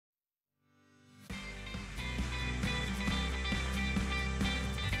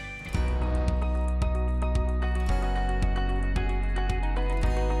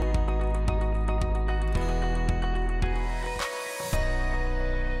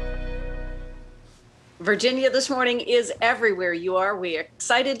Virginia This Morning is everywhere you are. We're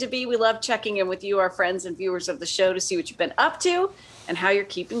excited to be. We love checking in with you, our friends and viewers of the show, to see what you've been up to and how you're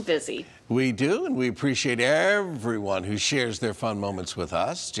keeping busy. We do, and we appreciate everyone who shares their fun moments with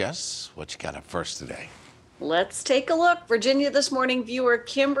us. Jess, what you got up first today? Let's take a look. Virginia This Morning viewer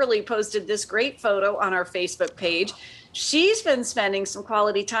Kimberly posted this great photo on our Facebook page. She's been spending some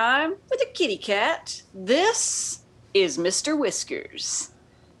quality time with a kitty cat. This is Mr. Whiskers.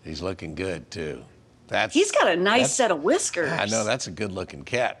 He's looking good, too. He's got a nice set of whiskers. I know, that's a good-looking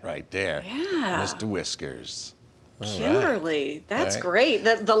cat right there. Yeah. Mr. Whiskers. Kimberly, right. That's great.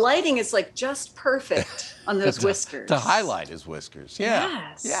 The lighting is like just perfect on those whiskers. To highlight his whiskers. Yeah.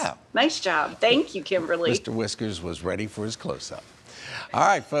 Yes. Yeah. Nice job. Thank you, Kimberly. Mr. Whiskers was ready for his close-up. All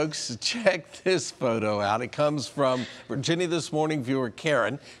right, folks, check this photo out. It comes from Virginia This Morning viewer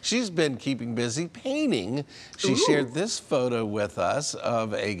Karen. She's been keeping busy painting. She shared this photo with us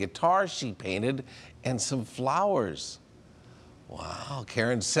of a guitar she painted and some flowers. Wow,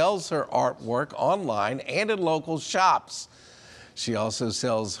 Karen sells her artwork online and in local shops. She also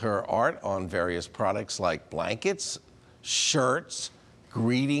sells her art on various products like blankets, shirts,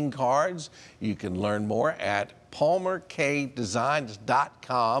 greeting cards. You can learn more at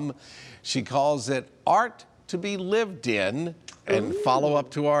palmerkdesigns.com. She calls it art to be lived in. And follow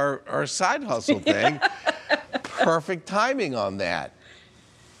up to our side hustle thing. Perfect timing on that.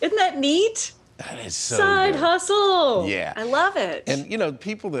 Isn't that neat? That is so Side good. hustle. Yeah. I love it. And, you know,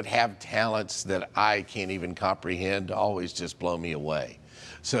 people that have talents that I can't even comprehend always just blow me away.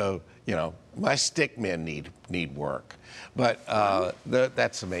 So, you know, my stick men need work. But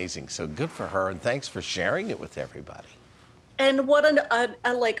that's amazing. So good for her, and thanks for sharing it with everybody. And what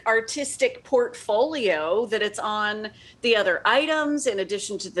a like artistic portfolio that it's on the other items in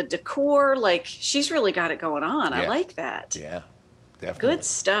addition to the decor. Like, she's really got it going on. Yeah. I like that. Yeah, definitely. Good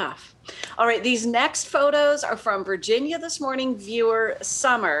stuff. All right, these next photos are from Virginia This Morning viewer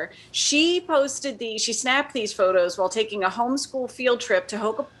Summer. She snapped these photos while taking a homeschool field trip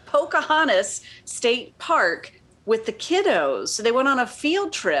to Pocahontas State Park with the kiddos. So they went on a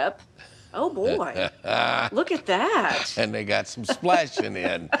field trip. Oh boy, look at that. And they got some splashing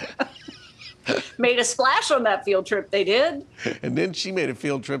in. Made a splash on that field trip, they did. And then she made a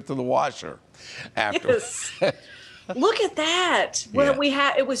field trip to the washer after. Yes. Look at that. Well,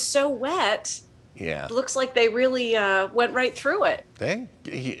 Yeah. it was so wet. Yeah. It looks like they really went right through it. You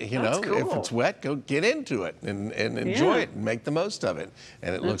That's know, cool. if it's wet, go get into it and enjoy it and make the most of it.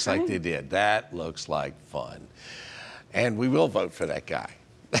 And it looks like right. they did. That looks like fun. And we will vote for that guy.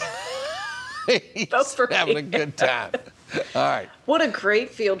 He's Vote for having me. a good time. All right. What a great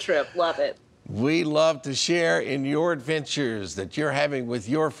field trip. Love it. We love to share in your adventures that you're having with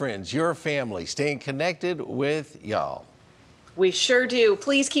your friends, your family, staying connected with y'all. We sure do.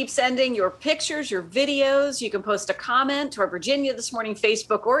 Please keep sending your pictures, your videos. You can post a comment to our Virginia This Morning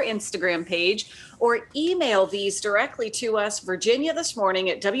Facebook or Instagram page, or email these directly to us,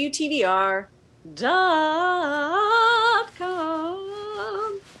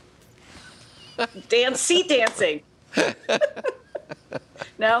 virginiathismorning@wtvr.com. Seat dancing.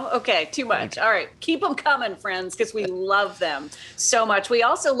 No? Okay, too much. All right, keep them coming, friends, because we love them so much. We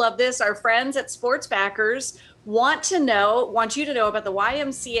also love this. Our friends at Sports Backers want you to know about the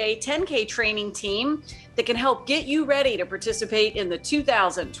YMCA 10K training team that can help get you ready to participate in the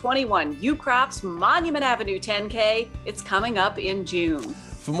 2021 UCrops Monument Avenue 10K. It's coming up in June.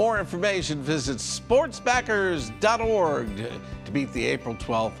 For more information, visit sportsbackers.org to beat the April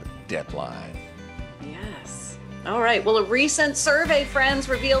 12th deadline. Yes. All right. Well, a recent survey, friends,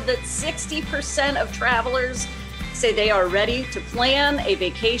 revealed that 60% of travelers say they are ready to plan a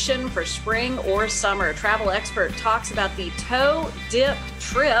vacation for spring or summer. A travel expert talks about the toe dip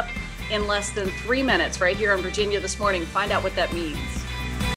trip in less than 3 minutes right here on Virginia This Morning. Find out what that means.